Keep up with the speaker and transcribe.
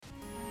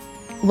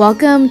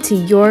Welcome to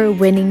Your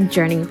Winning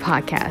Journey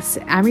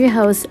podcast. I'm your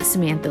host,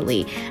 Samantha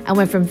Lee. I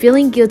went from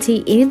feeling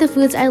guilty eating the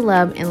foods I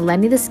love and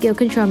letting the scale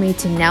control me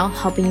to now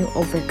helping you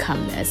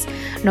overcome this.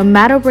 No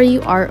matter where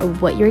you are or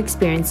what you're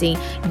experiencing,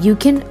 you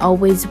can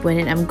always win,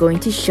 and I'm going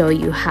to show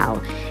you how.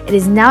 It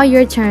is now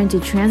your turn to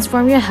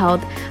transform your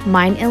health,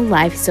 mind, and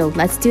life, so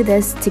let's do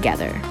this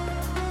together.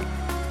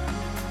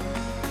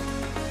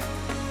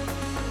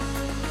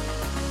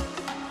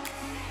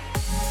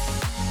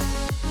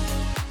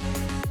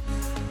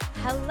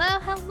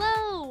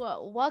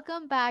 Hello.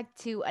 Welcome back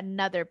to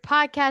another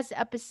podcast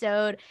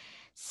episode.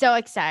 So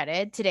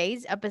excited.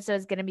 Today's episode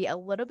is going to be a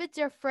little bit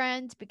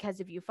different because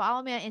if you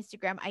follow me on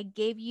Instagram, I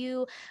gave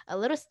you a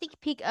little sneak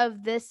peek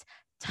of this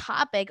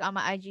topic on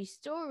my IG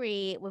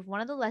story with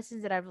one of the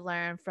lessons that I've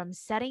learned from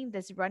setting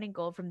this running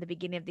goal from the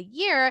beginning of the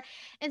year.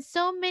 And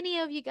so many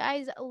of you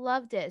guys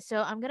loved it.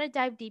 So I'm going to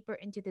dive deeper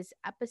into this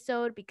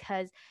episode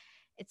because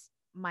it's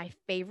my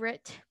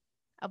favorite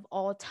of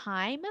all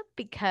time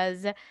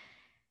because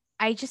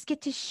I just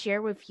get to share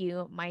with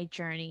you my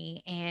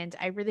journey. And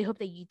I really hope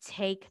that you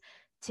take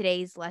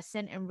today's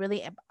lesson and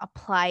really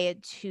apply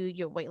it to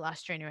your weight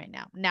loss journey right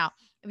now. Now,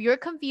 if you're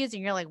confused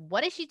and you're like,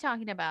 what is she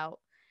talking about?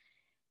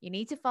 You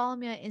need to follow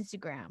me on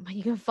Instagram.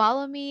 You can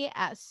follow me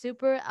at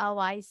Super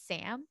LY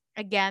Sam.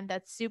 Again,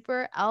 that's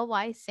Super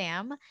LY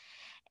Sam.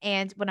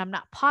 And when I'm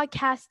not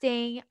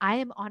podcasting, I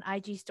am on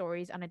IG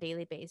stories on a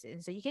daily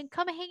basis. So you can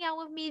come and hang out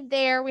with me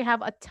there. We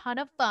have a ton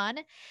of fun.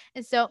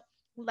 And so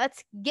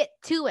let's get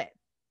to it.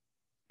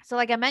 So,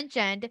 like I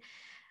mentioned,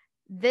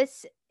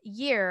 this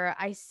year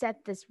I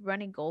set this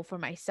running goal for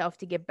myself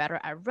to get better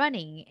at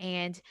running.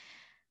 And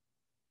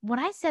when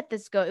I set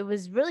this goal, it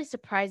was really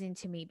surprising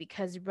to me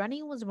because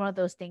running was one of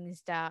those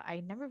things that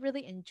I never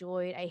really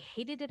enjoyed. I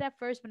hated it at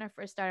first when I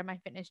first started my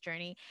fitness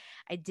journey.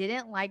 I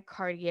didn't like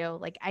cardio.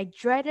 Like, I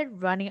dreaded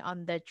running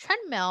on the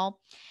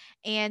treadmill.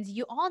 And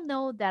you all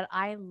know that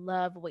I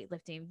love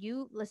weightlifting. If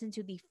you listen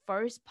to the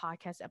first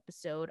podcast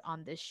episode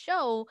on this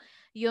show,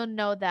 you'll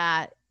know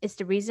that it's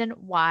the reason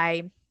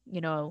why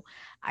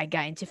I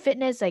got into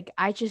fitness. Like,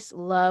 I just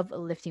love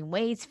lifting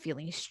weights,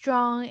 feeling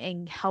strong,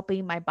 and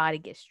helping my body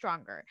get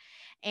stronger.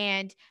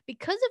 And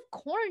because of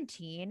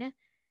quarantine,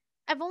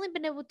 I've only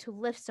been able to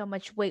lift so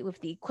much weight with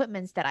the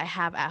equipments that I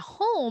have at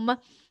home.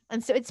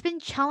 And so it's been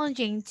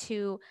challenging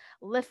to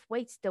lift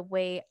weights the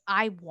way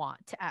I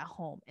want at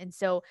home. And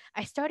so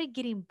I started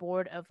getting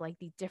bored of like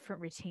the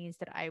different routines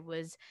that I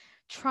was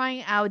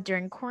trying out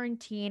during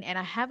quarantine. And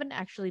I haven't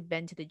actually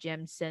been to the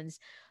gym since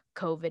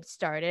COVID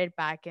started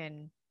back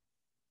in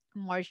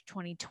March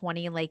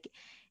 2020, like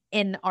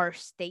in our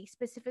state,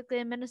 specifically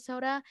in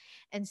Minnesota.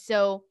 And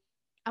so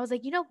I was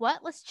like, you know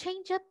what? Let's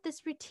change up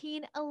this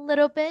routine a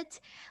little bit.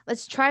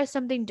 Let's try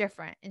something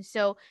different. And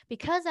so,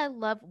 because I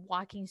love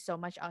walking so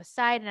much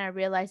outside and I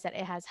realized that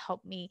it has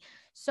helped me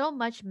so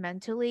much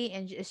mentally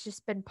and it's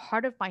just been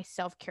part of my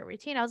self care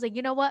routine, I was like,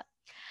 you know what?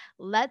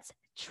 Let's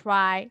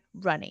try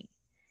running.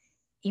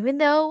 Even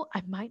though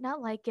I might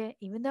not like it,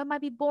 even though it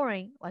might be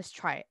boring, let's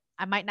try it.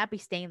 I might not be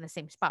staying in the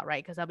same spot,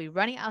 right? Because I'll be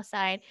running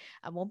outside.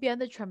 I won't be on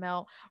the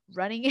treadmill,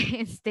 running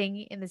and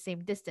staying in the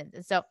same distance.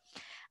 And so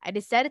I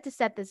decided to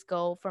set this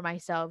goal for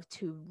myself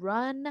to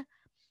run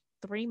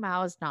 3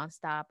 miles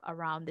nonstop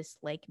around this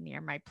lake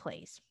near my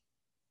place.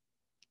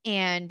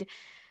 And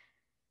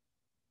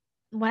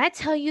when I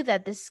tell you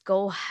that this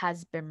goal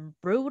has been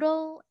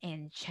brutal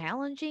and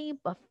challenging,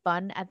 but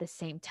fun at the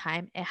same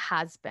time, it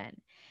has been.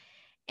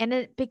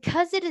 And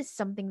because it is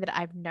something that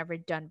I've never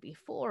done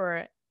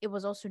before, it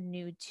was also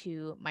new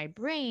to my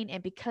brain.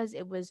 And because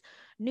it was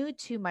new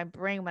to my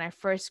brain when I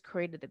first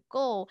created the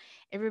goal,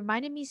 it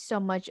reminded me so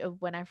much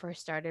of when I first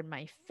started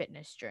my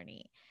fitness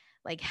journey,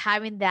 like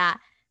having that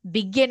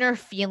beginner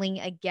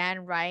feeling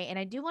again, right? And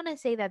I do want to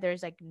say that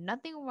there's like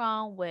nothing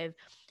wrong with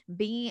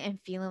being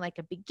and feeling like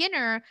a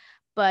beginner,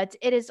 but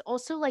it is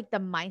also like the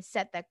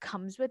mindset that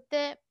comes with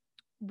it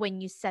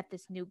when you set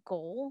this new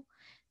goal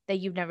that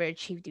you've never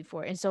achieved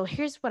before. And so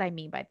here's what I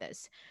mean by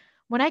this.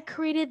 When I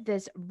created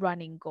this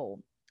running goal,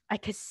 I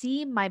could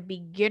see my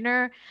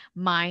beginner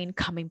mind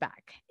coming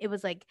back. It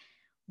was like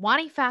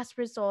wanting fast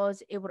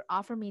results. It would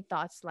offer me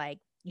thoughts like,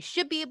 you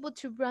should be able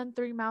to run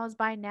 3 miles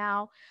by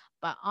now.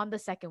 But on the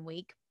second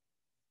week,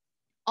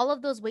 all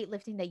of those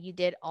weightlifting that you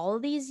did all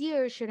these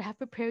years should have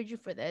prepared you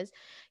for this.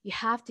 You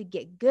have to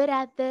get good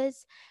at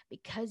this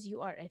because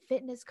you are a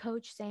fitness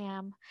coach,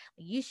 Sam.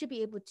 You should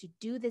be able to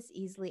do this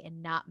easily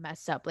and not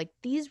mess up. Like,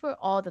 these were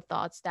all the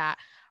thoughts that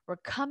were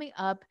coming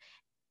up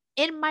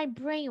in my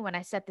brain when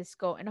I set this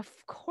goal. And of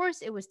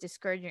course, it was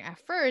discouraging at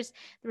first.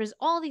 There was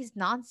all these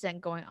nonsense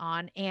going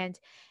on, and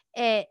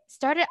it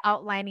started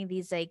outlining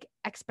these like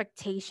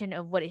expectation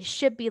of what it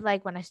should be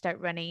like when I start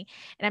running.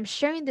 And I'm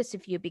sharing this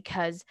with you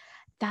because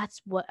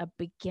that's what a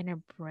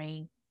beginner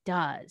brain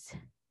does.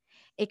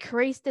 It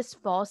creates this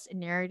false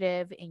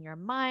narrative in your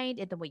mind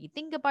and the way you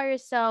think about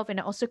yourself. And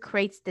it also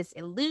creates this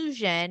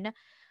illusion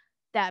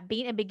that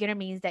being a beginner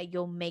means that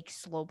you'll make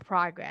slow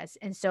progress.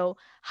 And so,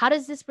 how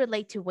does this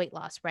relate to weight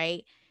loss,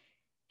 right?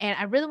 And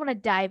I really want to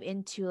dive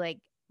into like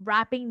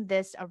wrapping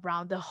this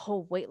around the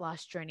whole weight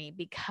loss journey,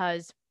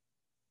 because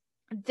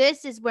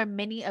this is where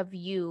many of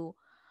you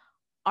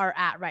are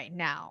at right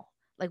now.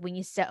 Like when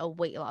you set a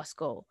weight loss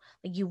goal,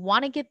 like you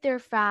want to get there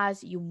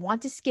fast, you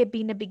want to skip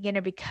being a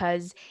beginner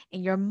because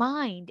in your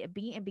mind,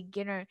 being a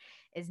beginner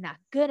is not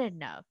good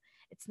enough.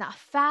 It's not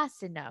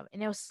fast enough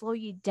and it'll slow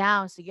you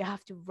down. So you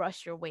have to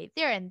rush your way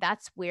there. And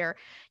that's where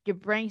your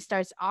brain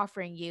starts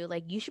offering you,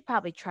 like, you should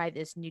probably try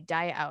this new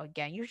diet out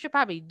again. You should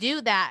probably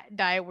do that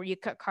diet where you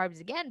cut carbs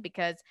again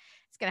because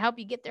it's going to help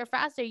you get there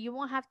faster. You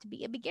won't have to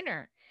be a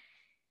beginner,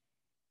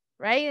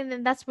 right? And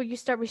then that's where you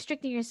start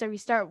restricting yourself. You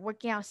start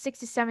working out 6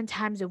 to 7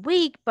 times a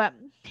week. But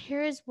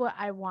here's what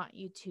I want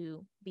you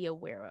to be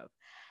aware of: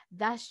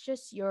 that's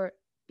just your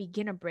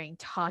beginner brain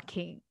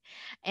talking.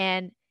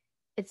 And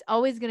it's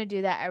always going to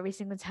do that every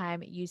single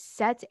time you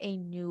set a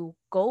new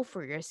goal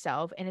for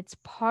yourself. And it's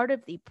part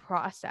of the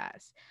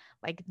process.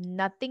 Like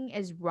nothing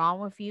is wrong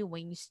with you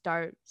when you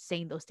start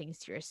saying those things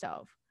to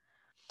yourself.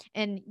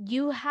 And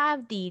you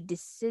have the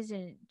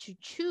decision to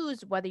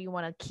choose whether you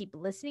want to keep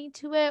listening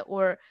to it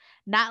or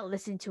not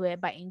listen to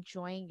it by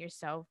enjoying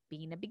yourself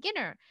being a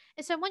beginner.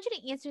 And so I want you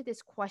to answer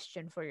this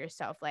question for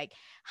yourself, like,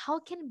 how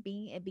can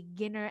being a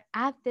beginner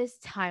at this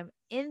time,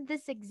 in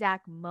this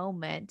exact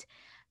moment,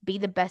 be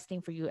the best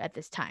thing for you at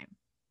this time?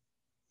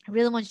 I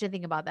really want you to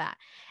think about that.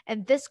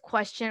 And this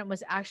question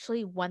was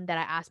actually one that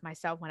I asked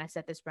myself when I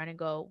set this run and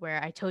go,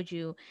 where I told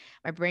you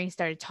my brain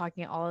started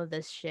talking all of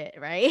this shit,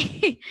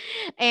 right?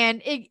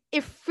 And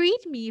it freed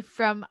me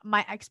from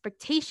my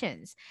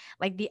expectations,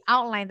 like the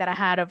outline that I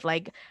had of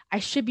like, I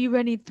should be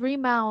running 3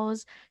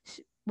 miles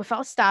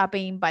without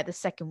stopping by the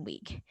second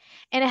week.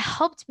 And it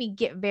helped me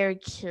get very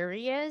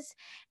curious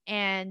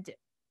and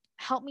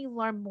helped me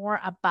learn more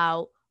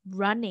about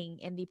running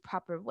in the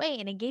proper way.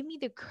 And it gave me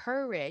the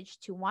courage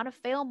to want to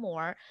fail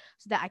more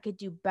so that I could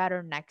do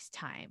better next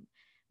time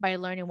by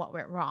learning what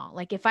went wrong.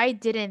 Like if I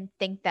didn't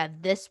think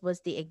that this was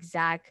the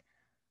exact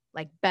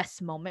like best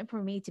moment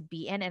for me to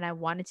be in and I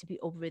wanted to be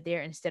over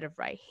there instead of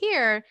right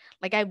here,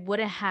 like I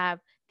wouldn't have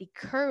the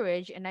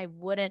courage and I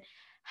wouldn't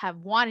have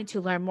wanted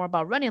to learn more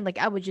about running. Like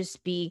I would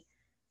just be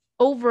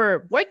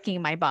overworking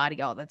my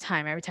body all the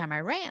time every time I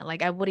ran.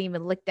 Like I wouldn't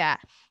even look at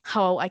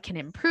how I can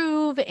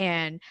improve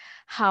and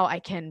how I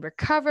can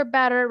recover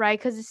better, right?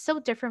 Because it's so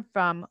different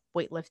from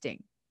weightlifting.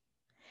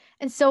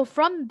 And so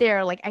from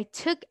there, like I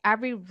took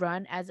every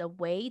run as a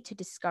way to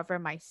discover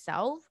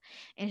myself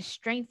and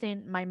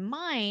strengthen my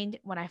mind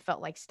when I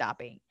felt like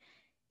stopping.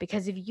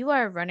 Because if you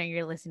are a runner,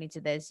 you're listening to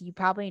this, you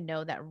probably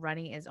know that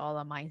running is all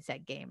a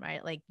mindset game,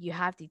 right? Like you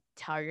have to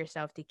tell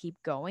yourself to keep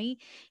going,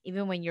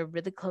 even when you're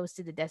really close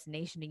to the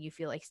destination and you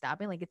feel like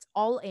stopping. Like it's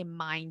all a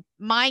mind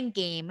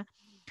game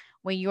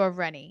when you're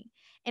running.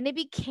 And it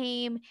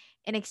became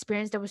an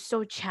experience that was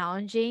so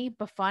challenging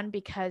but fun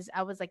because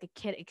I was like a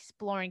kid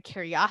exploring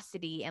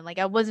curiosity and like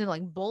I wasn't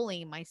like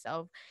bullying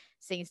myself,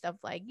 saying stuff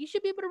like, you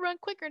should be able to run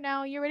quicker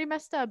now. You already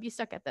messed up. You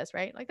suck at this,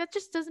 right? Like that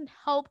just doesn't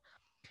help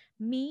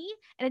me,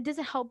 and it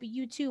doesn't help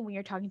you too when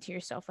you're talking to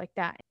yourself like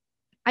that.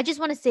 I just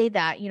want to say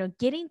that,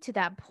 getting to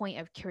that point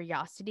of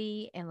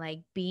curiosity and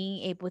like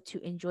being able to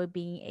enjoy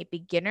being a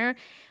beginner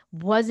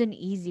wasn't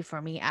easy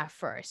for me at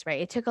first, right?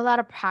 It took a lot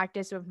of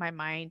practice with my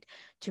mind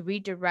to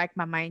redirect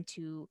my mind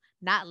to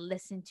not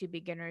listen to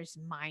beginners'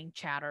 mind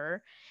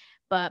chatter.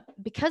 But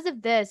because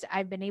of this,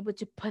 I've been able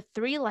to put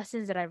 3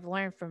 lessons that I've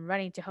learned from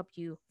running to help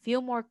you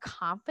feel more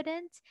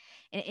confident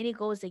in any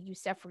goals that you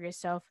set for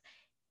yourself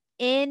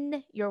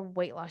in your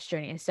weight loss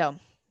journey. And so,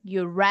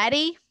 you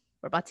ready?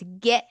 We're about to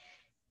get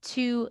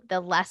to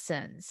the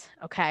lessons,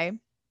 okay?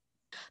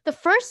 The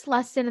first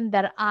lesson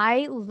that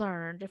I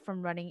learned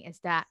from running is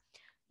that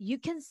you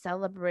can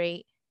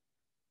celebrate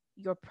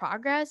your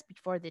progress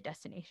before the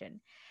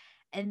destination.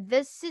 And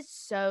this is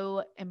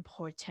so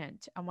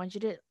important. I want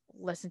you to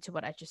listen to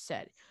what I just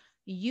said.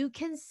 You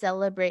can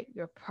celebrate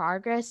your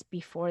progress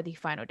before the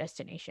final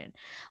destination.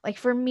 Like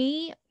for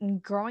me,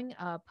 growing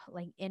up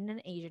like in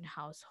an Asian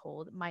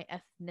household, my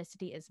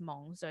ethnicity is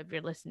Hmong. So if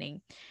you're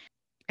listening,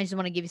 I just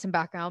want to give you some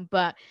background,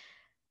 but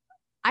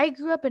I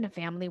grew up in a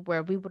family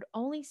where we would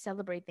only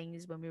celebrate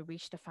things when we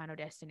reached the final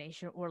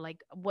destination or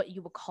like what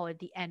you would call it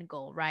the end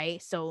goal,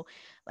 right? So,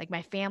 like,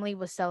 my family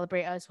would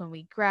celebrate us when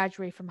we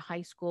graduate from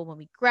high school, when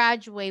we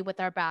graduate with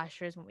our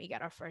bachelor's, when we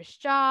get our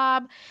first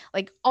job,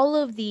 like all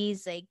of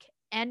these like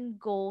end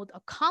goal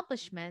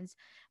accomplishments.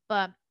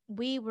 But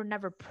we were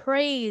never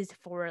praised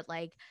for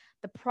like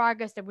the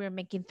progress that we were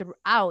making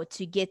throughout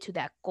to get to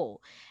that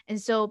goal.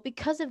 And so,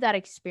 because of that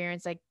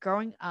experience, like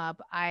growing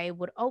up, I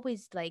would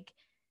always like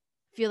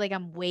feel like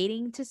I'm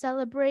waiting to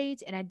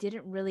celebrate and I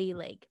didn't really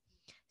like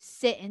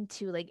sit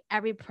into like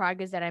every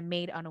progress that I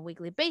made on a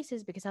weekly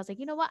basis because I was like,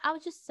 you know what? I'll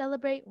just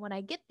celebrate when I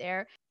get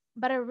there.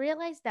 But I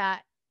realized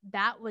that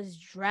that was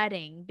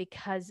dreading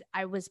because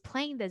I was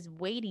playing this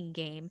waiting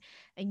game.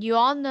 And you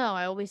all know,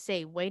 I always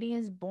say waiting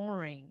is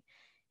boring.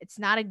 It's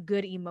not a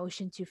good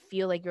emotion to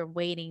feel like you're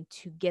waiting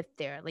to get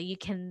there. Like you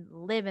can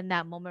live in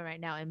that moment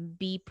right now and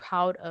be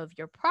proud of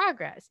your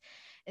progress.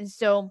 And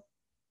so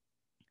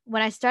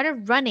when I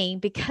started running,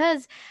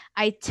 because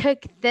I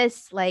took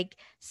this like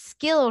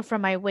skill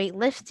from my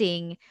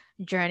weightlifting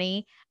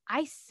journey,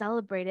 I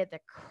celebrated the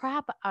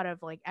crap out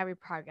of like every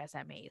progress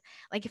I made.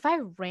 Like if I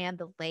ran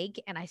the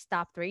lake and I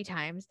stopped 3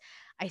 times,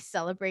 I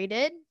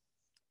celebrated.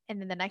 And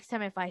then the next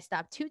time, if I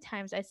stopped 2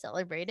 times, I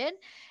celebrated.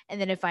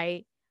 And then if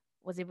I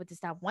was able to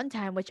stop 1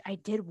 time, which I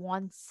did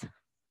once,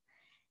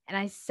 and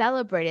I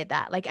celebrated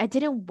that. Like I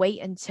didn't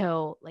wait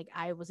until like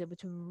I was able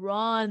to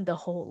run the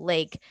whole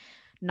lake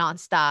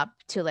nonstop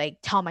to like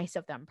tell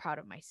myself that I'm proud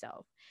of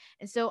myself.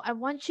 And so I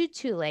want you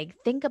to like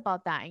think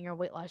about that in your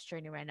weight loss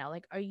journey right now.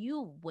 Like, are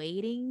you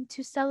waiting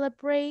to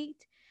celebrate,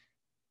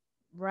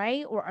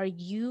 right? Or are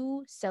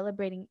you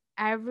celebrating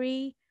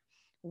every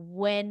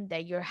win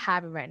that you're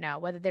having right now,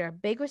 whether they're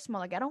big or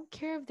small? Like, I don't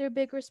care if they're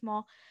big or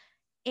small,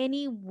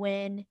 any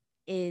win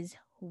is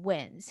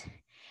wins.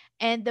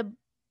 And the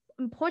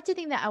important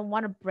thing that I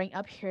want to bring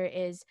up here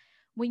is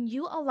when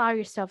you allow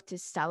yourself to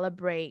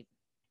celebrate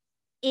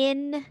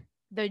in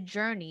the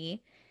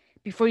journey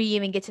before you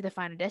even get to the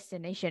final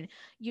destination,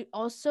 you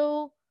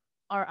also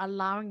are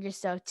allowing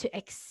yourself to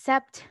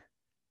accept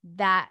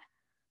that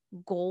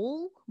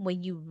goal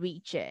when you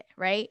reach it,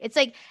 right? It's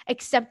like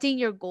accepting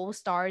your goal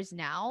stars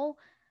now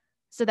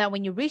so that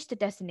when you reach the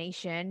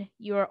destination,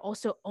 you are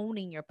also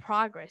owning your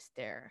progress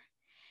there.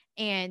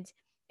 And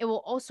it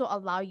will also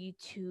allow you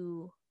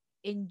to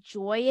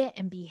enjoy it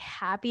and be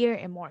happier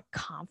and more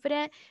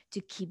confident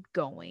to keep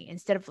going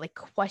instead of like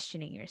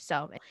questioning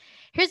yourself.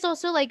 Here's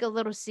also like a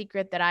little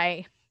secret that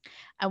I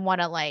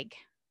want to like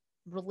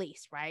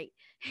release, right?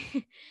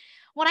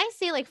 When I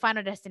say like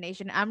final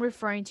destination, I'm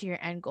referring to your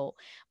end goal.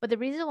 But the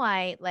reason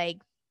why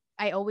like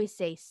I always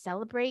say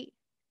celebrate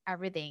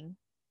everything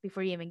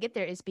before you even get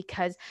there is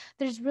because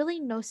there's really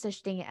no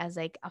such thing as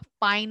like a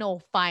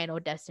final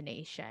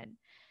destination.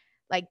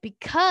 Like,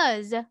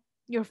 because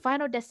your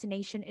final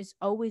destination is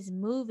always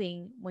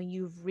moving when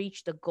you've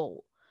reached the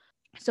goal.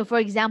 So, for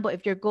example,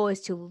 if your goal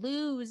is to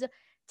lose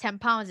 10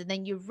 pounds and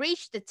then you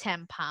reach the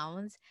 10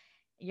 pounds,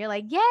 you're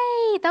like,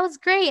 yay, that was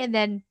great. And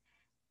then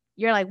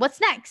you're like, what's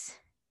next?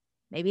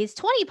 Maybe it's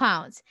 20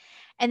 pounds.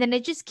 And then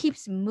it just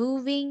keeps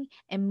moving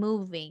and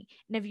moving.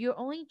 And if you're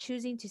only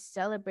choosing to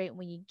celebrate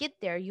when you get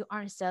there, you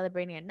aren't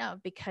celebrating enough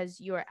because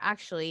you're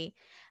actually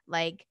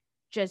like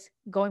just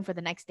going for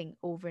the next thing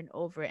over and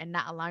over and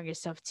not allowing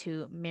yourself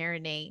to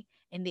marinate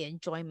in the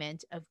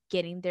enjoyment of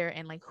getting there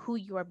and like who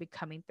you are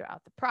becoming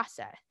throughout the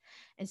process.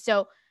 And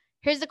so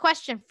here's the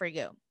question for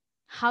you.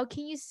 How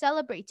can you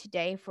celebrate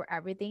today for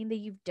everything that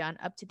you've done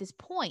up to this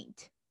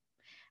point?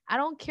 I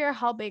don't care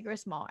how big or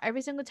small.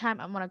 Every single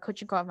time I'm on a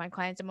coaching call with my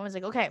clients, I'm always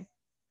like, okay,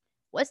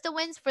 what's the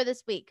wins for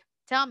this week?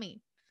 Tell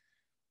me.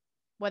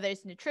 Whether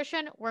it's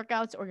nutrition,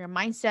 workouts, or your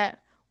mindset,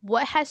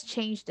 what has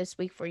changed this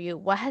week for you?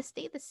 What has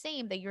stayed the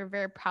same that you're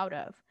very proud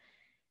of?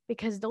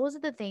 Because those are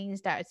the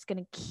things that it's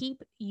going to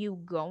keep you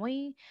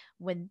going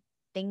when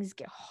things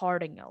get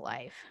hard in your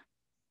life.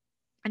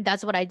 And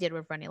that's what I did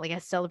with running. Like I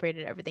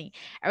celebrated everything.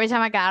 Every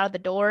time I got out of the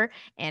door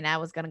and I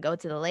was going to go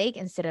to the lake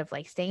instead of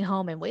like staying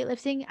home and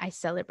weightlifting, I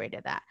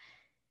celebrated that.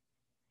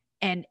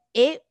 And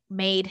it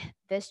made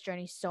this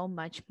journey so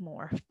much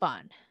more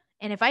fun.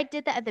 And if I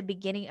did that at the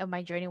beginning of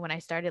my journey when I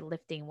started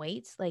lifting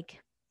weights,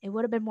 like it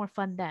would have been more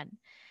fun then.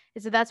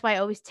 And so that's why I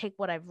always take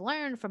what I've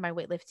learned from my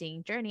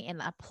weightlifting journey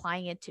and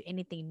applying it to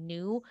anything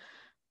new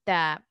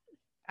that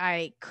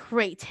I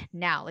create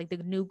now, like the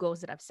new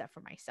goals that I've set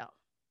for myself.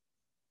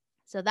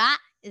 So that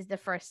is the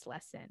first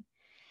lesson.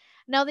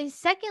 Now, the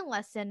second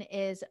lesson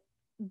is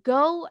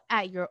go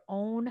at your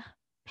own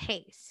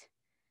pace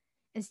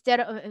instead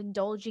of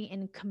indulging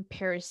in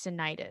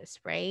comparisonitis,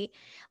 right?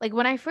 Like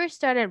when I first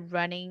started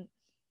running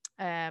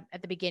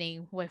at the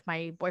beginning with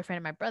my boyfriend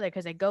and my brother,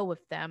 because I go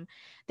with them,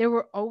 they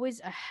were always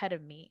ahead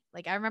of me.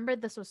 Like I remember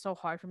this was so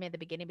hard for me at the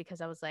beginning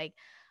because I was like,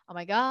 oh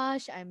my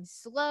gosh, I'm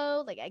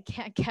slow. Like I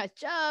can't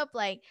catch up.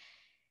 Like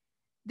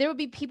there would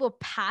be people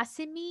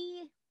passing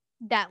me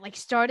that like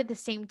started the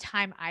same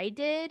time I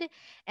did,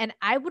 and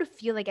I would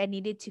feel like I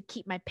needed to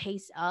keep my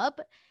pace up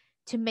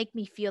to make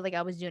me feel like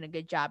I was doing a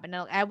good job. And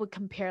I would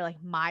compare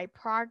like my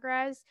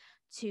progress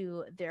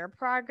to their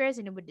progress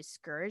and it would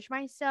discourage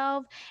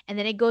myself. And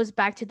then it goes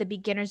back to the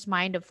beginner's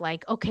mind of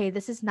like, okay,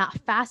 this is not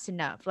fast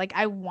enough. Like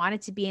I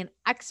wanted to be an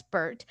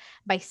expert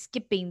by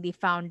skipping the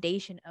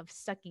foundation of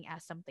sucking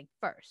at something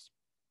first.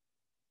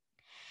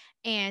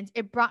 And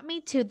it brought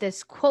me to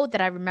this quote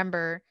that I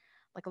remember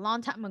like a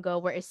long time ago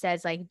where it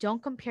says like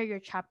don't compare your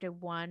chapter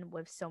 1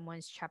 with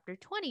someone's chapter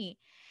 20.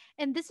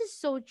 And this is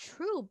so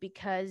true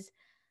because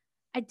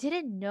I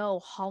didn't know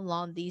how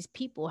long these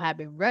people have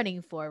been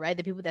running for, right?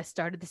 The people that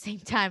started the same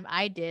time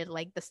I did,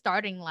 like the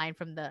starting line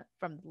from the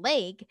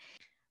lake.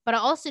 But I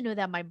also knew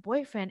that my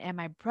boyfriend and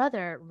my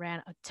brother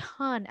ran a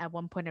ton at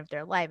one point of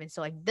their life. And so,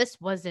 like, this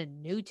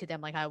wasn't new to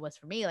them like how it was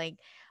for me. Like,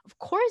 of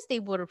course, they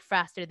were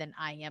faster than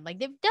I am. Like,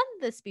 they've done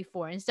this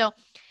before. And so,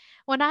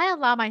 when I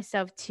allow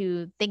myself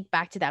to think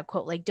back to that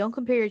quote, like, don't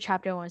compare your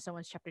chapter 1 with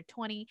someone's chapter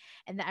 20,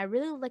 and then I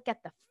really look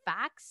at the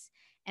facts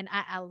and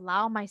I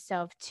allow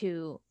myself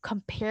to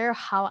compare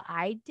how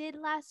I did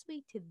last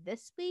week to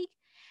this week,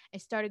 I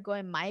started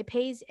going my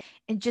pace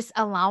and just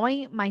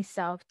allowing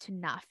myself to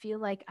not feel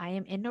like I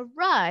am in a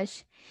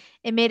rush.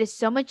 It made it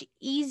so much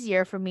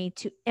easier for me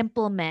to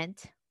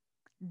implement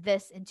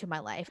this into my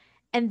life.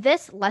 And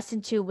this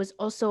lesson two was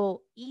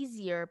also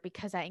easier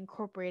because I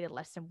incorporated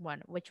lesson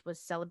one, which was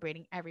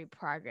celebrating every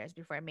progress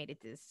before I made it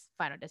to this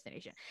final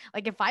destination.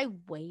 Like if I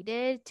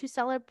waited to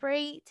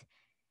celebrate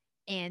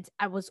and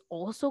I was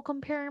also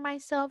comparing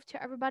myself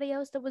to everybody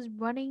else that was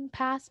running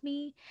past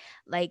me,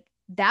 like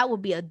that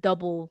would be a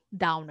double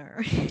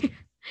downer.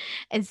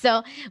 And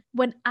so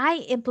when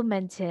I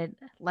implemented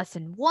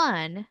lesson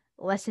one,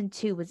 lesson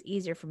two was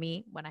easier for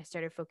me when I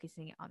started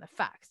focusing on the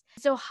facts.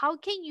 So, how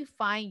can you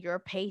find your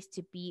pace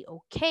to be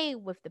okay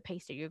with the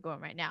pace that you're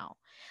going right now?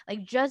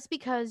 Like, just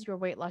because your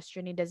weight loss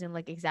journey doesn't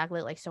look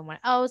exactly like someone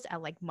else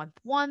at like month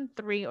one,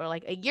 three, or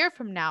like a year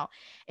from now,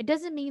 it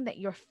doesn't mean that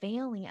you're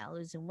failing at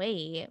losing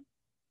weight.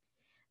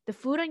 The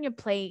food on your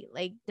plate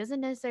like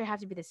doesn't necessarily have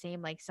to be the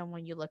same like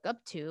someone you look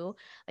up to.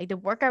 Like the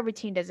workout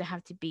routine doesn't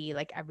have to be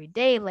like every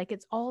day. Like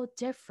it's all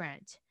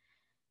different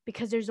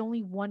because there's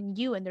only one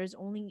you and there's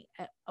only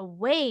a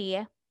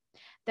way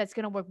that's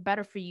going to work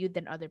better for you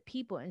than other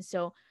people. And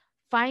so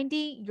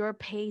finding your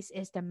pace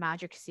is the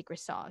magic secret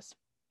sauce.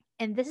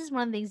 And this is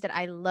one of the things that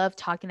I love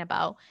talking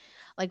about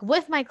like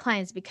with my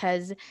clients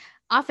because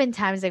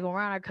oftentimes like when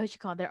we're on our coaching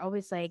call, they're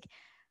always like,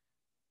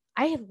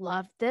 I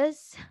love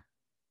this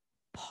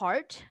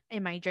part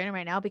in my journey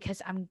right now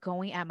because I'm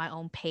going at my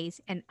own pace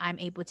and I'm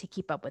able to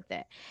keep up with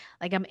it.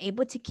 Like I'm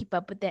able to keep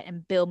up with it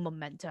and build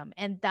momentum.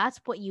 And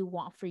that's what you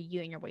want for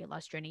you in your weight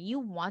loss journey. You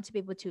want to be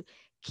able to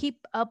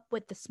keep up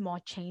with the small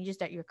changes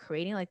that you're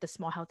creating, like the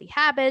small healthy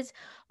habits,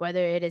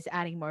 whether it is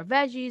adding more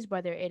veggies,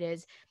 whether it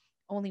is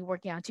only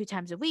working out 2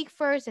 times a week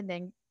first and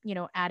then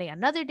adding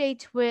another day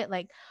to it,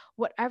 like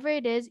whatever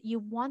it is, you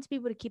want to be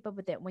able to keep up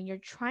with it. When you're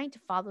trying to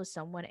follow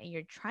someone and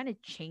you're trying to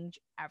change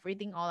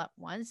everything all at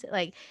once,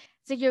 like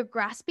so you're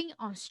grasping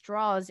on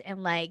straws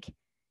and like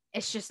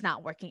it's just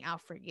not working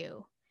out for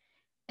you.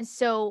 And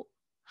so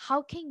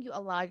how can you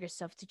allow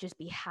yourself to just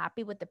be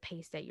happy with the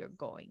pace that you're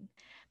going?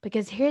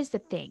 Because here's the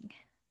thing,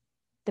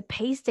 the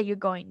pace that you're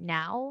going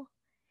now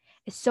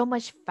is so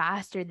much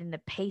faster than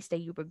the pace that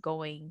you were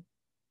going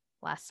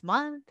last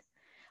month,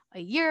 a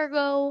year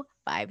ago,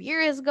 5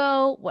 years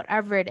ago,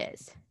 whatever it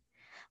is.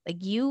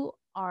 Like you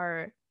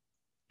are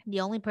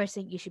the only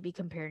person you should be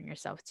comparing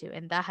yourself to.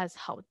 And that has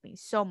helped me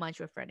so much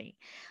with running.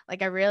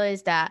 Like I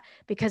realized that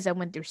because I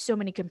went through so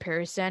many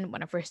comparison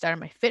when I first started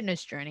my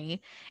fitness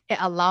journey, it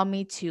allowed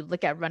me to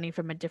look at running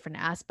from a different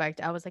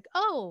aspect. I was like,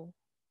 oh,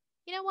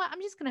 you know what?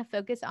 I'm just going to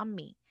focus on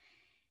me.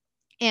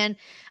 And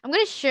I'm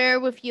going to share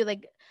with you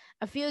like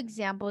a few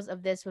examples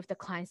of this with the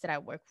clients that I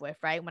work with,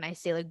 right? When I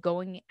say like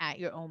going at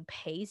your own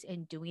pace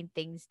and doing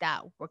things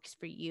that works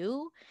for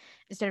you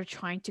instead of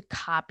trying to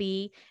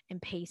copy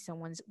and paste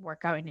someone's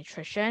workout and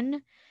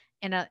nutrition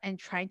and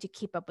trying to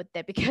keep up with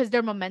it because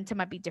their momentum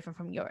might be different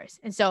from yours.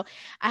 And so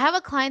I have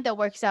a client that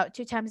works out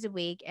 2 times a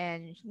week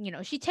and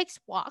she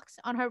takes walks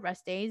on her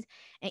rest days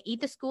and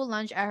eat the school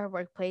lunch at her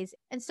workplace.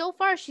 And so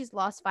far she's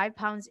lost 5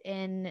 pounds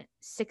in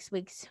 6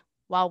 weeks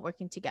while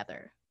working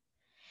together.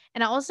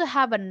 And I also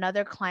have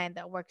another client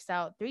that works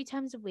out 3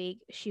 times a week.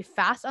 She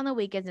fasts on the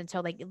weekends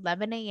until like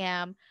 11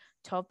 a.m.,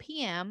 12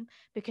 p.m.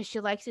 because she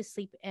likes to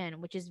sleep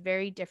in, which is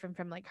very different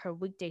from like her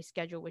weekday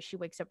schedule where she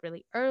wakes up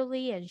really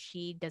early and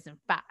she doesn't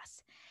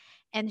fast.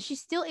 And she's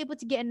still able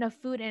to get enough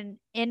food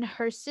in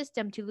her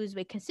system to lose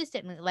weight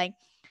consistently. Like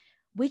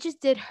we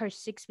just did her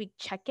 6 week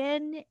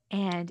check-in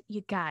and you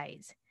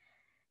guys,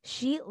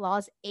 she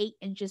lost 8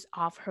 inches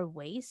off her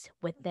waist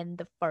within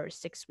the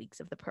first 6 weeks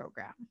of the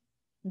program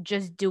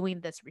just doing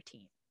this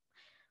routine,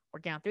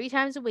 working out 3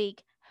 times a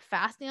week,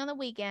 fasting on the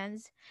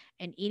weekends,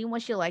 and eating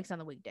what she likes on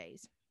the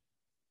weekdays.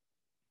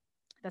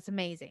 That's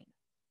amazing.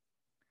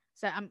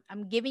 So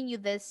I'm giving you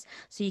this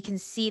so you can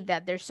see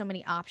that there's so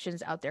many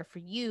options out there for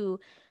you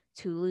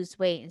to lose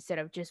weight instead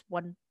of just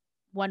one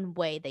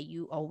way that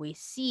you always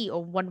see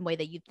or one way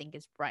that you think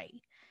is right.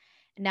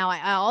 Now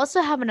I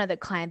also have another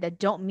client that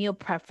don't meal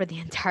prep for the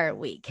entire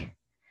week.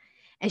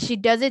 And she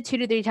does it 2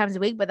 to 3 times a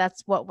week, but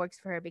that's what works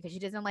for her because she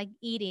doesn't like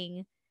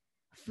eating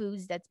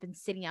foods that's been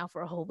sitting out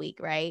for a whole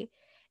week, right?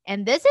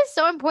 And this is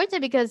so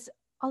important because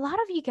a lot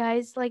of you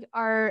guys like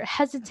are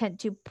hesitant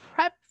to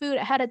prep food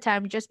ahead of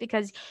time just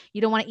because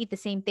you don't want to eat the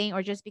same thing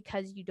or just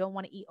because you don't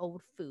want to eat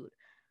old food.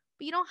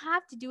 But you don't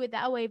have to do it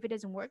that way if it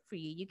doesn't work for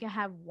you. You can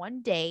have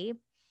one day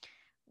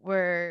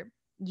where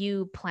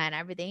you plan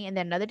everything and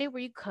then another day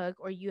where you cook,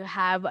 or you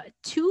have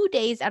 2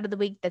 days out of the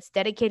week that's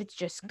dedicated to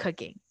just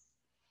cooking.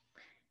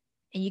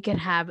 And you can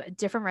have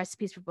different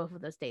recipes for both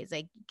of those days.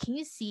 Like, can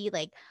you see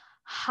like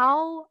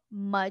how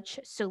much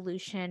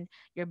solution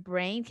your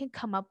brain can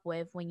come up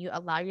with when you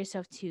allow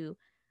yourself to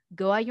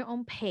go at your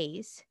own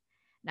pace,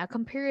 not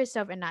compare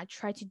yourself and not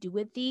try to do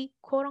it the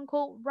quote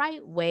unquote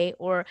right way,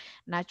 or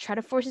not try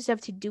to force yourself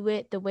to do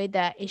it the way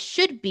that it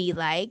should be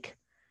like,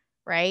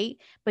 right?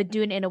 But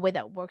do it in a way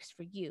that works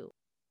for you.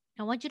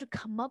 I want you to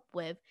come up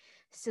with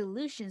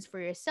solutions for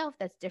yourself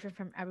that's different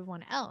from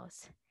everyone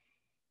else.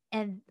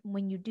 And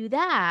when you do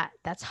that,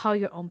 that's how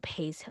your own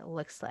pace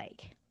looks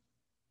like.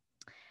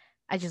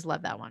 I just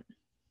love that one.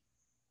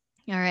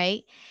 All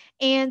right.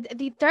 And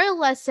the third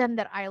lesson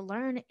that I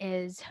learned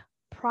is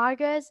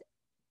progress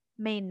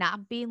may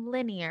not be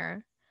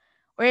linear,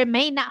 or it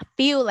may not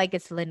feel like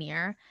it's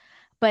linear,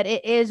 but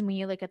it is when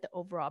you look at the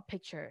overall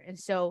picture. And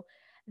so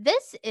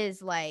this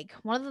is like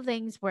one of the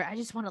things where I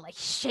just want to like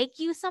shake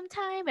you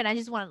sometime, and I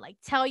just want to like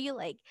tell you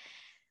like,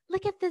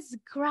 look at this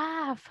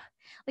graph.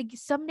 Like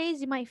some days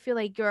you might feel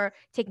like you're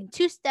taking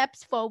 2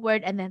 steps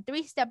forward and then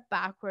 3 steps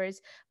backwards.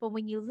 But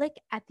when you look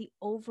at the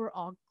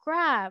overall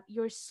graph,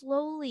 you're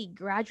slowly,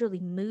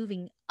 gradually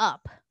moving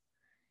up.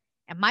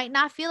 It might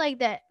not feel like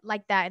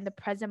that in the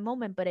present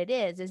moment, but it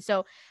is. And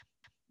so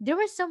there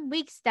were some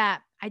weeks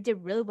that I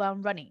did really well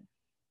in running,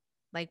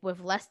 like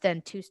with less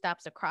than 2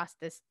 stops across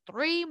this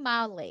 3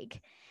 mile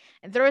lake.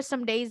 And there were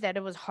some days that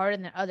it was harder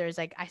than others.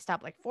 Like I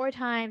stopped like 4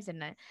 times,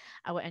 and then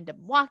I would end up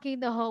walking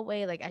the whole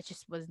way. Like I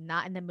just was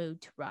not in the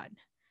mood to run.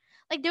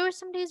 Like there were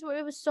some days where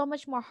it was so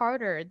much more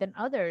harder than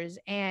others.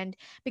 And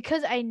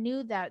because I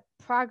knew that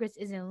progress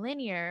isn't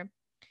linear,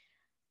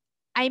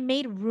 I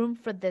made room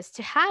for this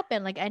to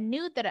happen. Like I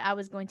knew that I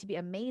was going to be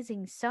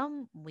amazing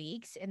some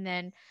weeks, and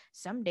then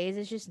some days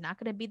it's just not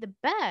going to be the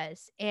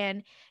best.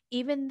 And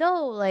even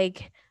though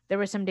like there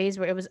were some days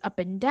where it was up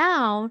and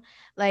down,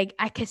 like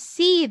I could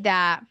see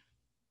that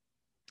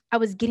I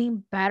was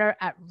getting better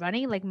at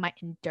running. Like my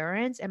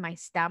endurance and my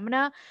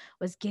stamina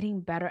was getting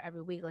better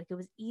every week. Like it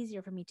was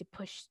easier for me to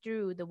push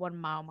through the 1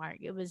 mile mark.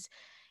 It was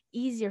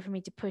easier for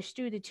me to push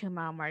through the 2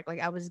 mile mark.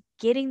 Like I was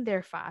getting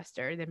there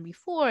faster than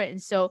before.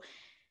 And so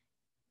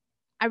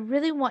I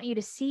really want you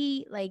to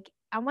see, like,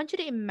 I want you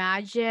to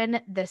imagine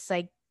this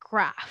like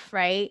graph,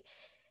 right?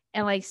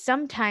 And like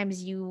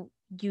sometimes you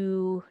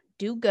do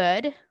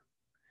good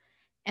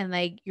and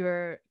like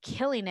you're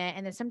killing it,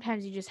 and then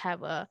sometimes you just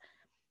have a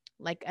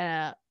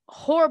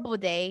horrible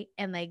day,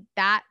 and like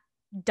that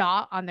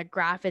dot on the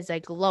graph is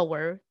like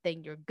lower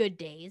than your good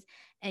days,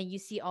 and you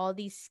see all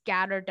these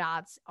scatter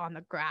dots on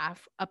the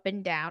graph, up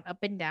and down, up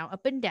and down,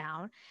 up and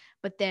down.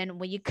 But then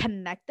when you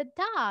connect the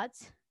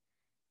dots,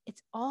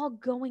 it's all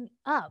going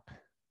up,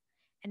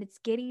 and it's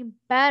getting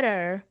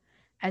better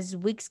as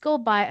weeks go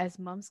by, as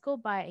months go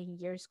by, and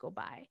years go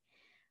by.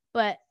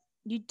 But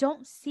you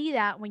don't see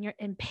that when you're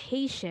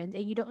impatient,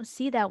 and you don't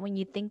see that when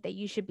you think that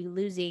you should be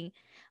losing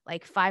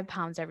like 5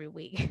 pounds every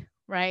week,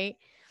 right?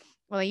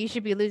 Well, you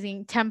should be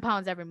losing 10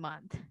 pounds every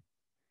month.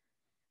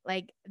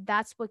 Like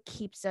that's what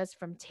keeps us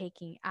from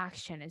taking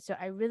action. And so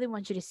I really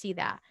want you to see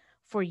that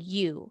for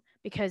you,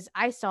 because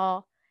I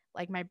saw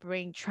like my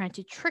brain trying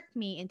to trick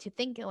me into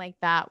thinking like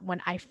that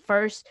when I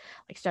first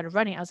like started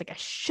running. I was like, I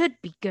should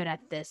be good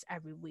at this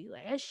every week.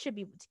 Like I should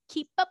be able to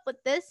keep up with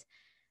this.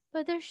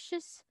 But there's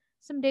just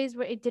some days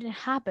where it didn't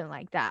happen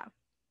like that.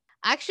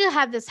 I actually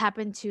had this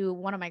happen to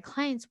one of my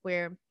clients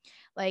where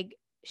like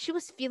she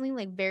was feeling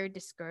like very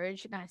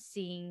discouraged, not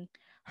seeing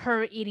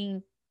her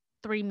eating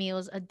 3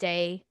 meals a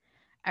day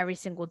every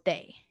single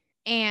day.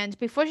 And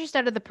before she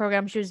started the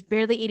program, she was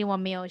barely eating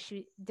 1 meal.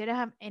 She didn't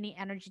have any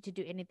energy to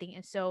do anything.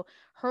 And so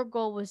her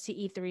goal was to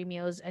eat 3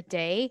 meals a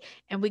day.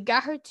 And we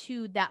got her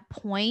to that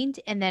point,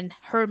 and then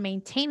her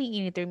maintaining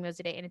eating 3 meals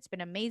a day. And it's been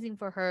amazing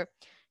for her.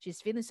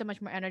 She's feeling so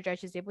much more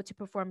energized. She's able to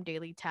perform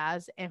daily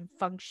tasks and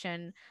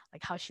function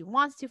like how she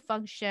wants to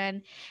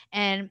function.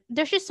 And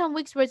there's just some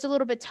weeks where it's a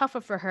little bit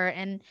tougher for her.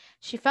 And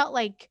she felt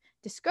like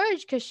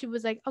discouraged because she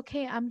was like,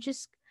 okay, I'm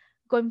just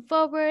going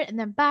forward and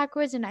then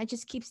backwards, and I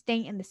just keep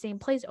staying in the same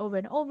place over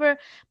and over.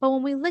 But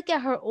when we look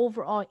at her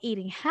overall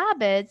eating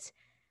habits,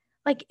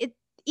 like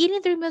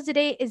eating 3 meals a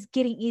day is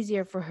getting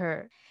easier for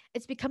her.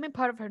 It's becoming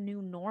part of her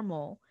new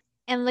normal.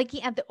 And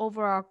looking at the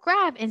overall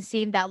graph and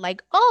seeing that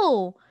like,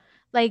 oh,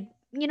 like,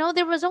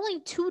 there was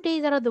only 2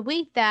 days out of the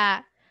week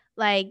that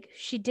like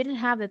she didn't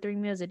have the 3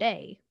 meals a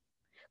day,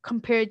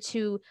 compared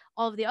to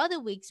all of the other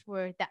weeks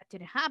where that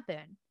didn't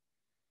happen.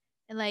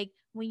 And like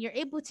when you're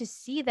able to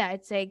see that,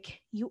 it's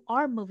like you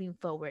are moving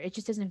forward. It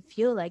just doesn't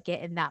feel like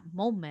it in that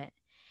moment.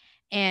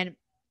 And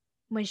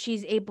when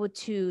she's able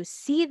to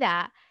see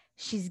that,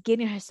 she's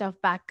getting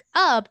herself back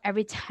up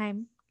every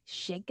time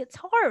shit gets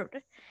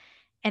hard.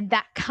 And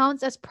that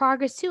counts as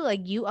progress too.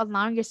 Like you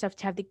allowing yourself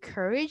to have the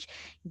courage,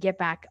 get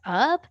back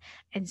up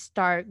and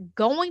start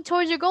going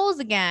towards your goals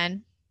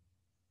again.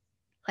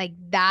 Like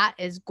that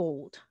is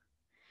gold.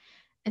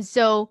 And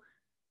so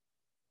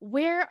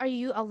where are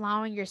you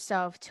allowing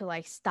yourself to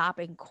like stop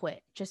and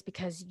quit just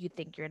because you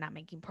think you're not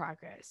making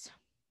progress?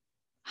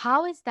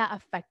 How is that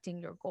affecting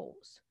your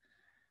goals?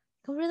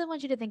 I really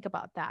want you to think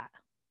about that,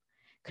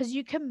 because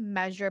you can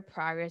measure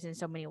progress in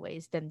so many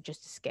ways than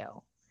just a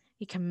scale.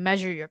 You can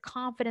measure your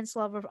confidence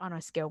level on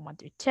a scale 1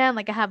 through 10.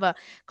 Like I have a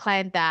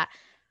client that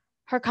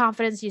her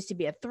confidence used to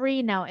be a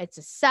 3, now it's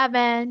a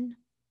 7.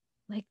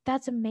 Like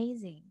that's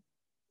amazing.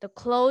 The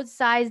clothes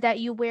size that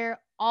you wear,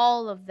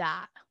 all of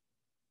that,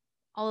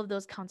 all of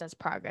those counts as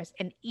progress,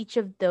 and each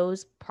of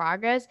those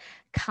progress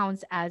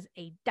counts as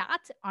a dot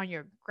on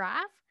your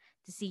graph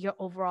to see your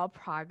overall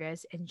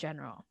progress in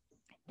general.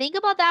 Think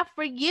about that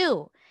for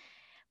you.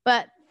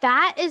 But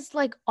that is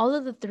like all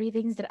of the 3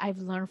 things that I've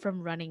learned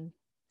from running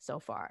so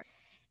far.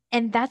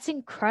 And that's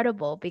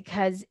incredible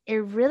because it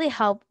really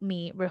helped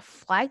me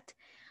reflect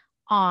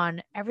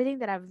on everything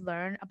that I've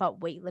learned about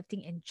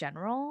weightlifting in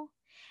general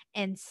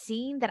and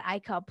seeing that I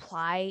could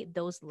apply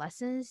those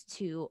lessons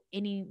to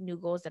any new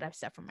goals that I've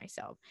set for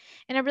myself.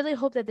 And I really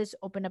hope that this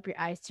opened up your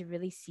eyes to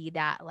really see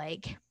that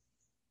like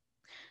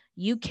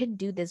you can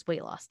do this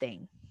weight loss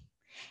thing.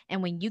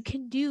 And when you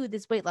can do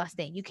this weight loss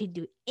thing, you can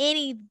do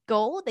any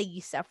goal that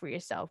you set for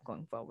yourself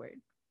going forward.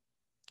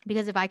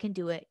 Because if I can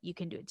do it, you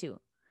can do it too.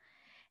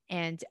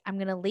 And I'm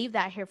going to leave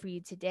that here for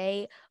you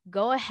today.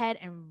 Go ahead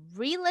and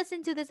re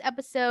listen to this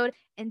episode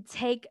and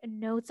take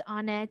notes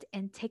on it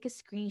and take a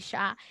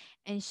screenshot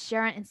and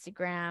share on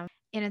Instagram.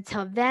 And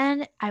until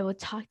then, I will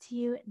talk to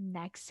you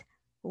next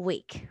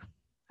week.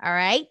 All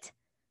right?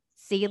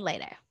 See you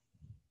later.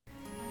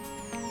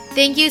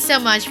 Thank you so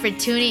much for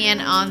tuning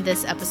in on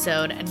this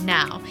episode.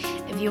 Now,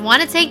 if you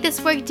want to take this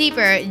work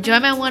deeper,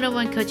 join my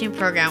one-on-one coaching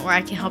program where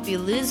I can help you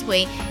lose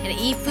weight and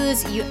eat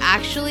foods you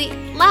actually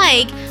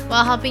like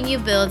while helping you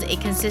build a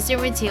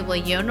consistent routine where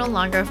you'll no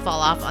longer fall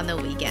off on the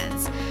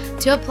weekends.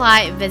 To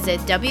apply, visit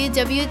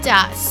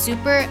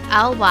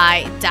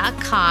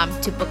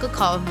www.superly.com to book a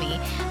call with me.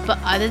 But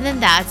other than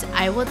that,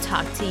 I will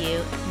talk to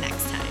you next